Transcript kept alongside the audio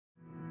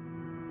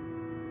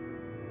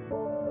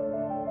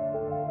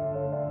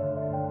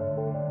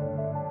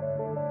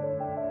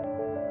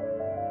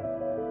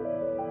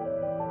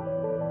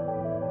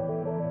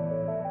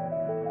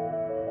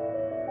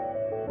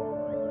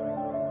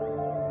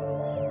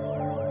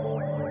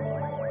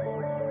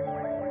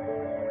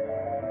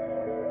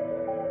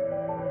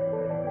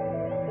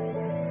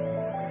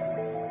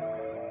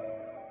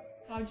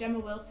I'm Gemma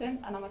Wilton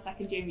and I'm a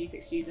second year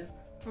music student.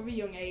 From a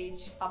young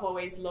age, I've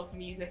always loved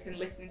music and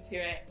listening to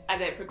it, and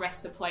then it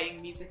progressed to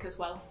playing music as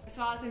well.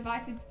 So I was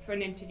invited for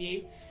an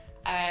interview.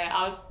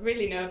 I was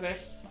really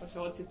nervous, I just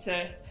wanted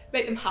to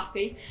make them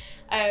happy,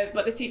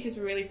 but the teachers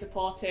were really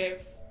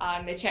supportive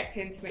and they checked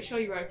in to make sure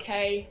you were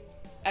okay.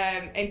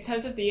 In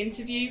terms of the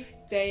interview,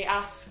 they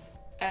asked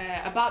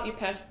about your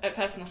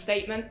personal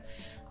statement,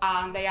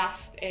 and they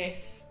asked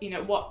if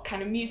what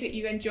kind of music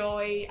you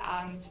enjoy,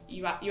 and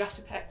you have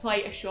to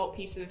play a short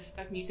piece of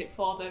music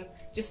for them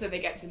just so they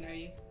get to know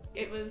you.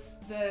 It was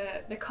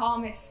the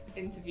calmest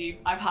interview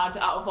I've had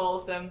out of all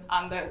of them,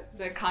 and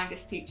the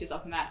kindest teachers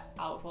I've met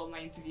out of all my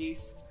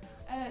interviews.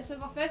 So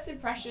my first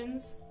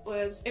impressions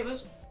was, it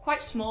was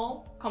quite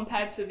small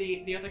compared to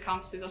the other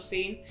campuses I've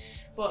seen,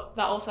 but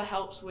that also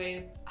helps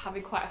with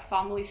having quite a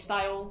family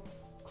style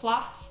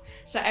class.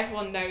 So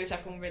everyone knows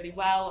everyone really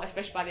well,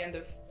 especially by the end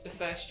of the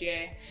first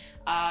year.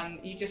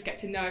 You just get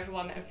to know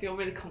everyone and feel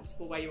really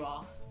comfortable where you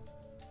are.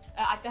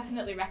 I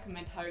definitely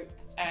recommend Hope.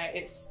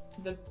 It's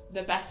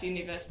the best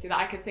university that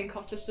I could think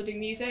of to study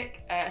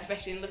music,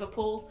 especially in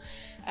Liverpool.